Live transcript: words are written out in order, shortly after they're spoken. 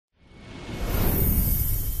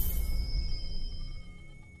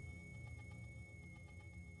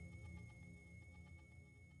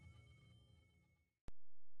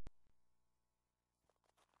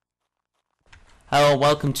Hello,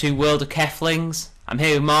 welcome to World of Keflings. I'm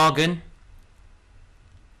here with Morgan.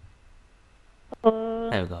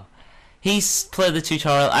 There we go. He's played the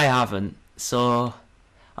tutorial, I haven't, so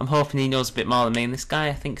I'm hoping he knows a bit more than me. And this guy,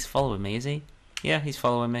 I think, is following me, is he? Yeah, he's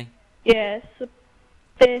following me. Yeah, so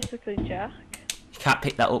basically, Jack, You can't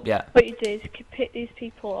pick that up yet. what you do is you can pick these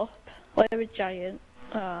people up, like they're a giant.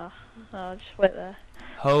 Just wait there.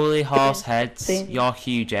 Holy horse heads, you're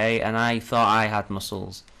huge, eh? And I thought I had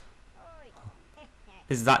muscles.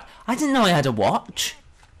 Is that... I didn't know I had a watch.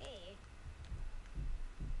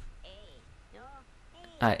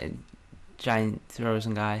 Giant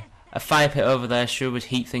frozen guy. A fire pit over there sure would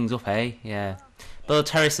heat things up, eh? Yeah. Build a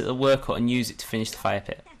terrace at the work hut and use it to finish the fire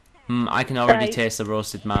pit. I can already taste the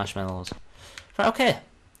roasted marshmallows. Right, okay.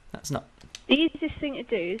 That's not... The easiest thing to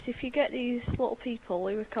do is if you get these little people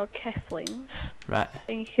who are called Keflings, right,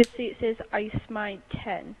 and you can see it says Ice Mine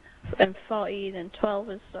 10 and 14 and 12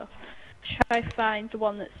 and stuff. Try find the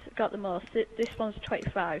one that's got the most. This one's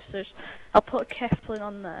 25, so I'll put a Kefling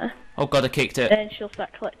on there. Oh god, I kicked it. Then she'll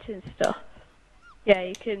start collecting stuff. Yeah,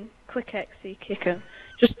 you can click X so you kick them.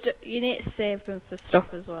 Just you need to save them for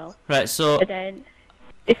stuff as well. Right, so... And then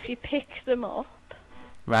if you pick them up...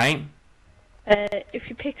 Right. If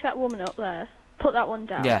you pick that woman up there, put that one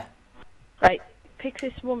down. Yeah. Right, pick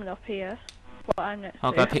this woman up here. What I'm next to.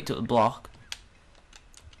 Okay, I picked up the block.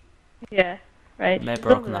 Yeah, right. May have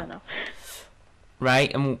broken that. Now.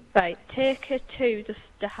 Right, and... Right, take her to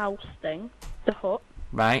the house thing, the hut.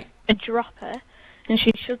 Right. And drop her, and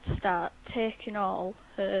she should start taking all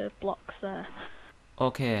her blocks there.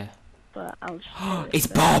 Okay. But I'll just... It's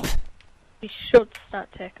Bob! She should start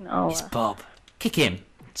taking it all It's there. Bob. Kick him.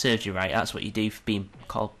 Serves you right, that's what you do for being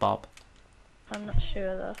called Bob. I'm not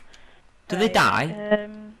sure though. Do they die?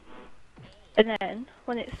 And then,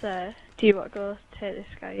 when it's there, do you want to go take this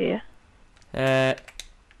guy here?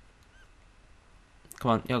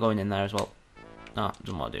 Come on, you're going in there as well. No,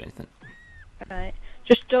 doesn't want to do anything. Right,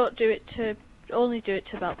 just don't do it to, only do it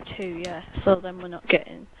to about 2, yeah, so then we're not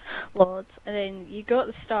getting loads. And then you go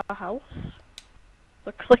to the star house,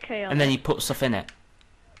 so click A on it. And then you put stuff in it?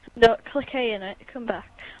 No, click A in it, come back.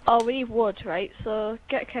 Oh, we need wood, right, so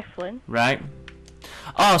get a Kefling. Right.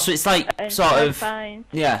 Oh, so it's like, and sort of... find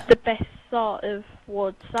yeah. the best sort of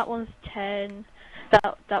wood. So that one's 10,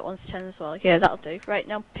 that one's 10 as well. Yeah, that'll do. Right,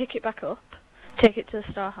 now pick it back up, take it to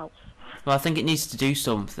the star house. Well, I think it needs to do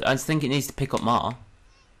something. I think it needs to pick up more.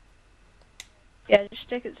 Yeah, just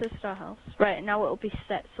take it to the star house. Right, now it'll be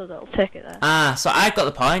set so that it'll take it there. Ah, so I've got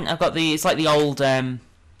the point. I've got the... It's like the old,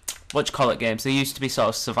 what do you call it games? They used to be sort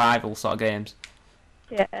of survival sort of games.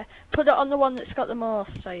 Yeah, put it on the one that's got the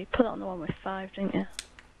most, so you put it on the one with 5, didn't you?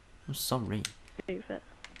 I'm sorry. Move it.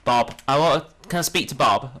 Bob. Can I speak to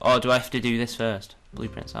Bob? Or do I have to do this first?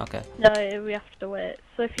 Blueprints, okay. No, we have to wait.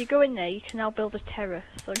 So if you go in there, you can now build a terrace.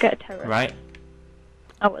 So get a terrace. Right.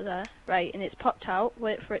 Out of there. Right, and it's popped out.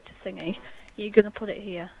 Wait for it to thingy. You're going to put it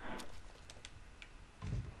here.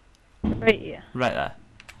 Right here. Right there.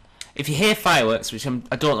 If you hear fireworks, which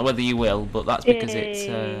I don't know whether you will, but that's because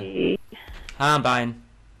it's... I'm buying.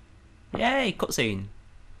 Yay, cutscene.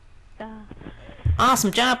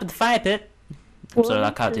 Awesome job with the fire pit. I'm sorry,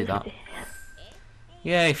 I can't do that.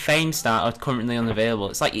 Yay, fame start are currently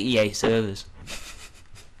unavailable. It's like your EA servers.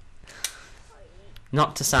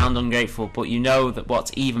 Not to sound ungrateful, but you know that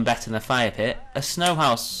what's even better than a fire pit? A snow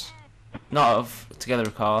house. Not of together,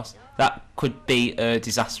 of course. That could be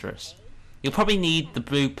disastrous. You'll probably need the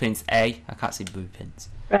blueprints, I can't see blueprints.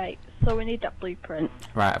 Right, so we need that blueprint.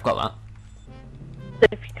 Right, I've got that. So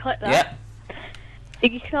if you click that,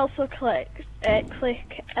 Yep. you can also click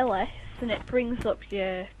LS and it brings up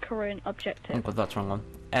your current objective. Oh god, that's the wrong one.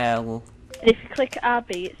 L. And if you click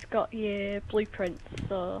RB, it's got your blueprints,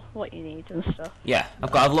 so what you need and stuff. Yeah,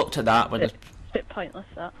 I've looked at that. It's a bit pointless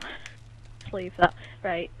that. Just leave that.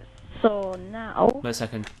 Right, so now... Wait a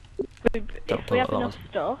second. If we have enough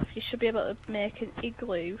stuff, you should be able to make an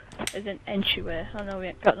igloo as an entryway. I know we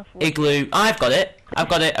ain't got enough wood. Igloo. I've got it.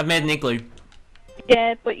 I've made an igloo.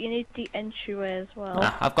 Yeah, but you need the entryway as well.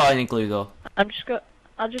 Ah, I've got an igloo though.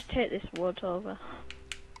 I'll just take this wood over.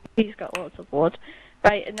 He's got lots of wood.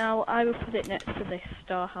 Right, and now I will put it next to this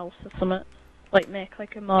star house or something. Like make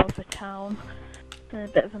like a more of a town. And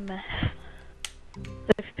a bit of a mess.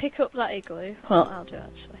 So if you pick up that igloo, well, I'll do it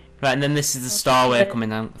actually. Right, and then this is the starway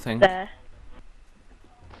coming out thing. There.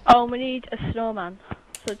 Oh, we need a snowman.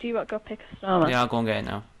 So do you want to go pick a snowman? Yeah, I'll go and get it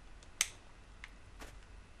now.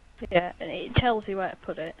 Yeah, and it tells you where to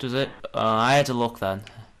put it. Does it? I had a look then.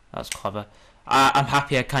 That's clever. I'm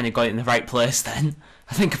happy I kind of got it in the right place then.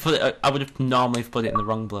 I think I would have normally put it in the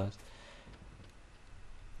wrong place.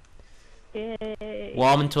 Yay.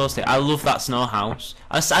 Warm and toasty. I love that snow house.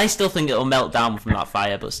 I still think it'll melt down from that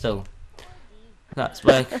fire, but still. That's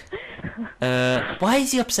where... why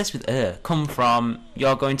is he obsessed with come from,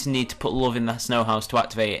 you're going to need to put love in the snow house to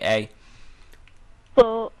activate A.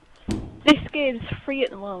 So, this game's free at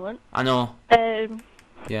the moment. I know.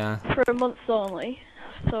 Yeah. For a month only.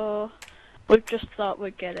 So, we've just thought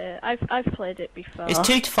we'd get it. I've played it before. It's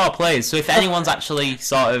 2 to 4 players, so if anyone's actually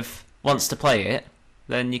sort of wants to play it,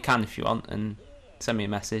 then you can if you want, and send me a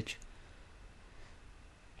message.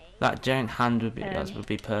 That giant hand would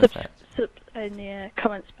be perfect. In the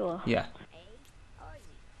comments below. Yeah.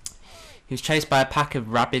 He was chased by a pack of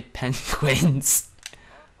rabid penguins,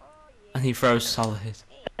 and he throws solid.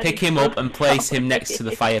 Pick him up and place him next to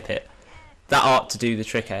the fire pit. That ought to do the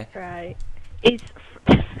trick, eh? Right. He's...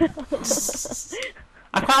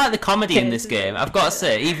 I quite like the comedy in this game. I've got to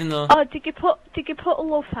say, even though. Oh, did you put a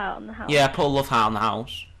love heart on the house? Yeah, I put a love heart on the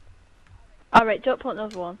house. All right, don't put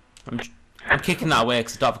another one. I'm kicking that away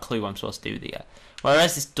because I don't have a clue what I'm supposed to do there.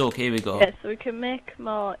 Whereas this duck, here we go. Yeah, so we can make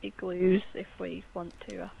more igloos if we want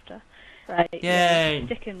to after. Right. Yay! Yeah,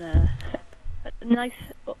 stick him there. Nice,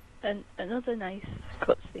 another nice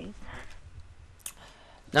cutscene.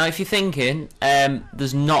 Now, if you're thinking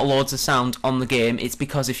there's not loads of sound on the game, it's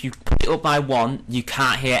because if you put it up by 1, you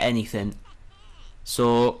can't hear anything.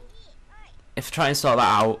 So, if I try and sort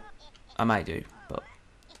that out, I might do. But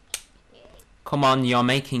come on, you're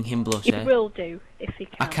making him blush. You will do if you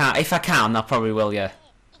can. I can't. If I can, I probably will. Yeah,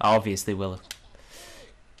 I obviously will.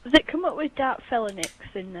 Does it come up with Darkfelinix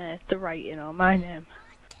in the writing or my name?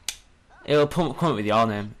 It'll come up with your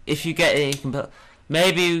name. If you get it, you can put.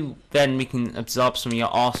 Maybe then we can absorb some of your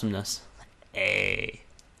awesomeness. Hey.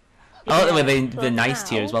 I like the way they're nice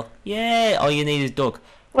to you as well. Yeah, all you need is Doug.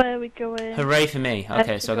 Where are we going? Hooray for me.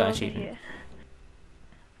 Okay, so I got an achievement. Here.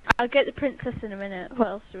 I'll get the princess in a minute. What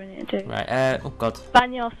else do we need to do? Right, oh god.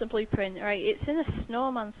 Banyos the blueprint. Right, it's in a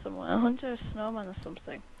snowman somewhere. Under a snowman or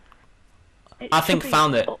something. I think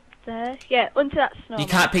found it. Up there. Yeah, under that snowman. You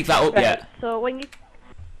can't pick that up yet. So when you...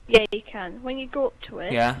 Yeah, you can. When you go up to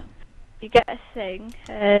it... Yeah. You get a thing.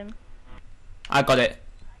 I got it.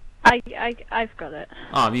 I've got it.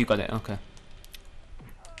 Oh, you got it. Okay.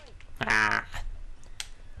 Ah.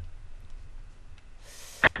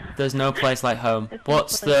 There's no place like home.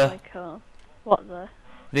 What's the? Like home. What the?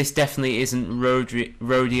 This definitely isn't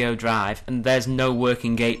Rodeo Drive, and there's no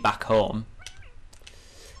working gate back home.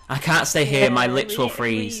 I can't stay here. My lips will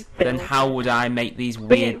freeze. Then how would I make these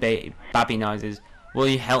weird babby noises? Will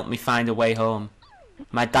you help me find a way home?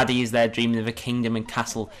 My daddy is there dreaming of a kingdom and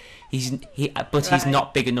castle. But he's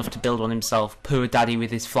not big enough to build one himself. Poor daddy with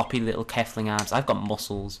his floppy little Kefling arms. I've got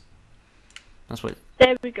muscles. That's what.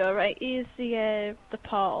 There we go. Right, here's the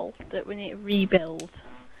portal that we need to rebuild.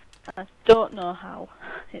 I don't know how.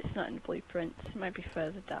 It's not in the blueprint. It might be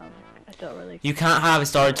further down. I don't really. You can't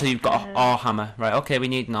harvest ore until you've got an ore hammer. Right. Okay, we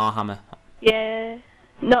need an ore hammer. Yeah.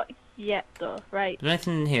 Not yet though. Right. Is there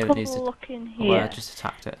anything in here that Come needs to? look in here. Oh, I just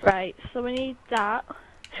attacked it. Right. So we need that.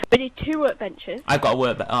 We need 2 workbenches. I've got a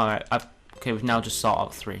workbench. Alright. Okay, we've now just sorted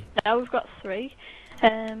out 3. Now we've got 3.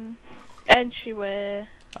 Entryway.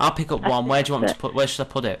 I'll pick up 1. Where do you want me to put? Where should I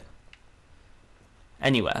put it?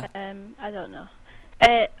 Anywhere. I don't know.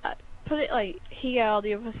 Put it like here or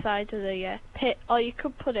the other side of the pit, or you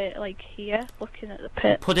could put it like here, looking at the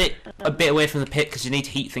pit. Put it a bit away from the pit because you need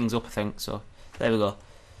to heat things up, I think. So there we go.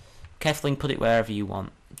 Kefling, put it wherever you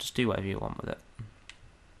want. Just do whatever you want with it.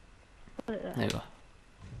 Put it there. There we go.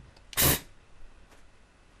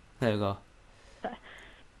 There we go.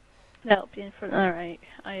 That'll be in front. Alright.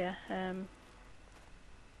 Oh yeah.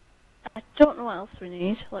 I don't know what else we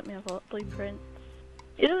need. Let me have a look. Blueprint.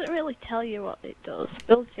 It doesn't really tell you what it does.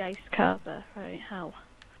 Build the ice carver. Right, how?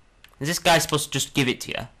 Is this guy supposed to just give it to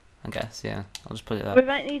you? I guess, yeah. I'll just put it there. We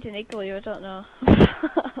might need an igloo, I don't know.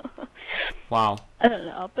 Wow. I don't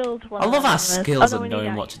know, I'll build one. I love our skills of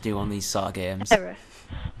knowing what to do on these sort of games. Error.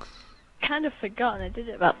 Kind of forgotten, I did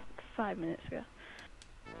it about 5 minutes ago.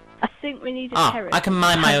 I think we need a terrace. I can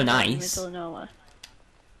mine my own ice. In the middle of nowhere.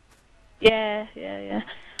 Yeah.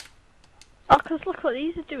 Oh, because look what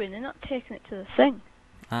these are doing, they're not taking it to the thing.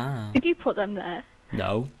 Ah. Did you put them there?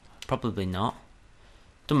 No, probably not.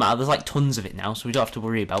 Doesn't matter, there's like tons of it now, so we don't have to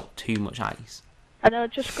worry about too much ice. I know,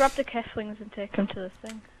 just grab the Keflings and take them to the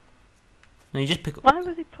thing. No, you just pick up... Why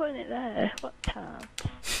was he putting it there? What time?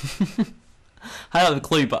 I don't have a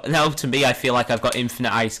clue, but now to me I feel like I've got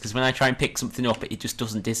infinite ice, because when I try and pick something up, it just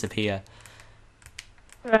doesn't disappear.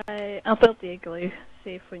 Right, I'll build the igloo,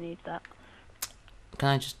 see if we need that. Can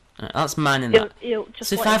I just... That's mine and that.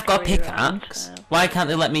 So if I've got a pickaxe, why can't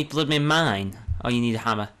they let me blood me mine? Oh, you need a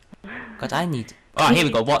hammer. God, I need... Oh, here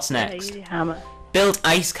we go. What's Yeah, next? use your hammer. Build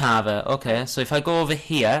ice carver. Okay, so if I go over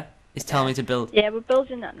here, it's telling me to build... Yeah, we're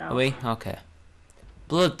building that now. Are we? Okay.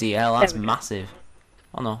 Bloody hell, that's massive.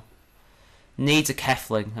 Oh no. Needs a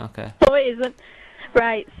Kefling. Okay. Oh, it isn't.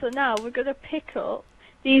 Right, so now we're going to pick up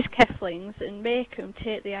these Keflings and make them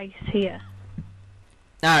take the ice here.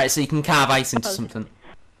 Alright, so you can carve ice into something.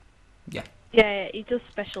 Yeah. Yeah, he does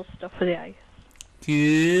special stuff for the ice.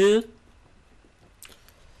 Cool.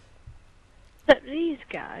 But these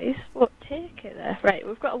guys won't take it there. Right,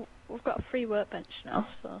 we've got a free workbench now,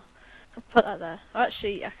 so I'll put that there.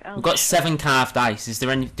 Actually, we've got 7 carved ice. Is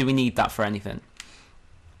there any? Do we need that for anything?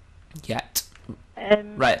 Yet.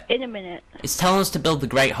 Right. In a minute. It's telling us to build the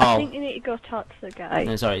Great Hall. I think you need to go talk to the guy.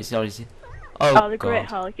 No, sorry. Oh, oh, the God. Great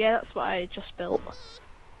Hall. Yeah, that's what I just built.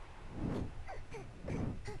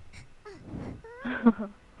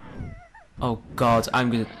 Oh God, I'm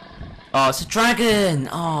gonna... Oh, it's a dragon!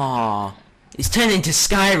 Oh, it's turned into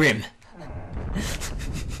Skyrim!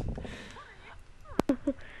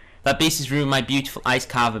 That beast has ruined my beautiful ice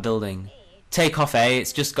carver building. Take off, eh?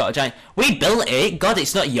 It's just got a giant... We built it! God,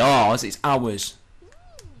 it's not yours, it's ours.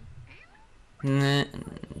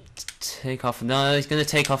 Take off. No, he's gonna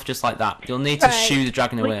take off just like that. You'll need to shoo the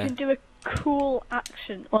dragon away. We can do a cool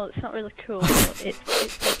action. Well, it's not really cool, but it's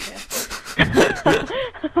okay.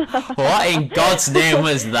 What in God's name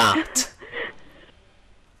was that?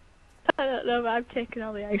 I don't know, but I've taken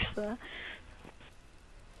all the ice there.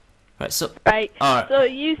 Right, so... Right, right. So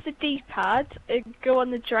use the D-pad, and go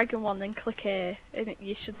on the dragon one, then click A, and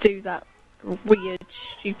you should do that weird,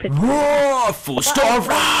 stupid thing. Roar! Full store!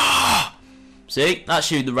 Roar! See? That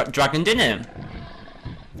shooed the dragon, didn't it?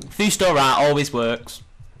 Full store always works.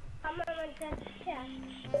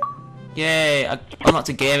 Yay! I unlocked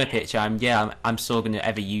a gamer picture. I'm still gonna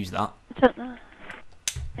ever use that. I don't know.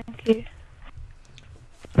 Thank you.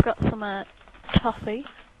 I've got some toffee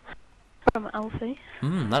from Alfie.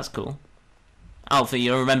 That's cool. Alfie,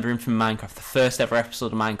 you'll remember him from Minecraft. The first ever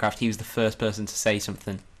episode of Minecraft, he was the first person to say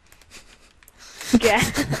something. Yeah.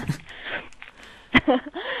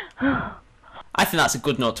 I think that's a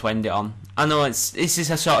good note to end it on. I know this is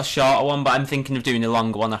a sort of shorter one, but I'm thinking of doing a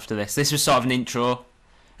longer one after this. This was sort of an intro.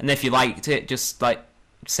 And if you liked it, just like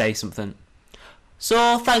say something.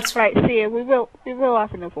 So thanks. Right, see you. We will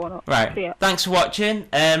have another one up. Right. See ya. Thanks for watching.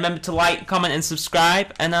 Remember to like, comment, and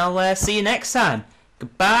subscribe. And I'll see you next time.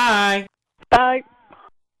 Goodbye. Bye.